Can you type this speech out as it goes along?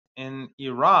in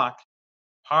Iraq,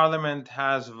 Parliament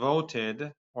has voted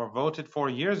or voted 4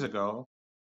 years ago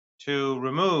to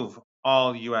remove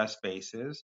all US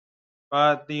bases,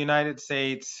 but the United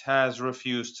States has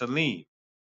refused to leave.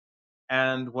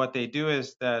 And what they do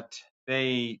is that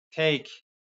they take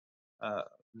uh,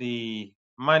 the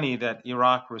money that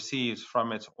Iraq receives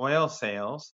from its oil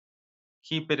sales,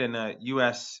 keep it in a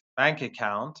US bank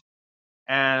account,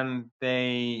 and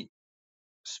they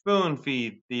spoon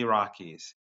feed the Iraqis.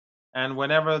 And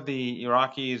whenever the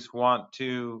Iraqis want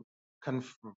to,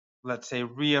 let's say,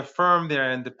 reaffirm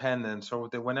their independence, or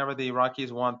whenever the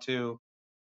Iraqis want to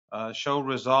show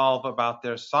resolve about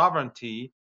their sovereignty,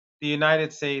 the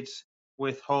United States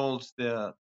withholds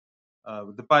the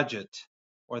budget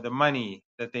or the money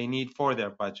that they need for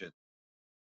their budget.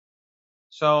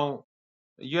 So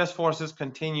the U.S. forces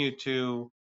continue to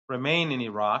remain in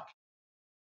Iraq,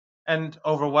 and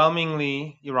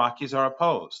overwhelmingly Iraqis are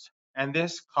opposed. And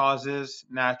this causes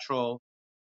natural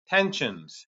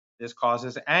tensions. This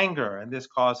causes anger, and this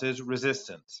causes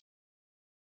resistance.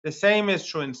 The same is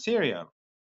true in Syria.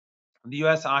 The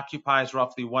U.S. occupies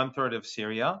roughly 1/3 of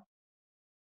Syria,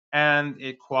 and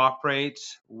it cooperates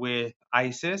with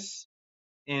ISIS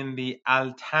in the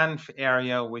Al-Tanf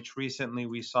area, which recently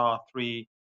we saw 3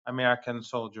 American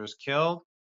soldiers killed.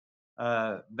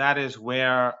 That is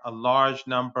where a large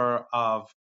number of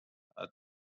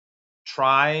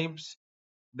tribes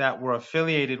that were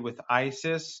affiliated with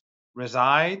ISIS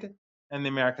reside, and the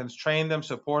Americans train them,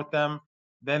 support them.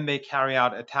 Then they carry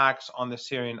out attacks on the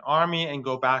Syrian army and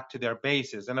go back to their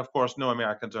bases. And of course, no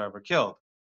Americans are ever killed.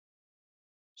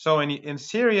 So in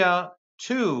Syria,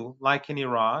 too, like in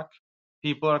Iraq,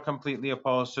 people are completely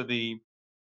opposed to the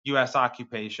US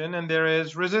occupation, and there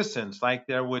is resistance, like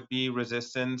there would be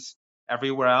resistance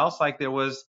everywhere else, like there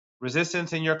was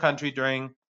resistance in your country during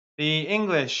the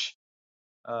English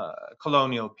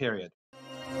colonial period.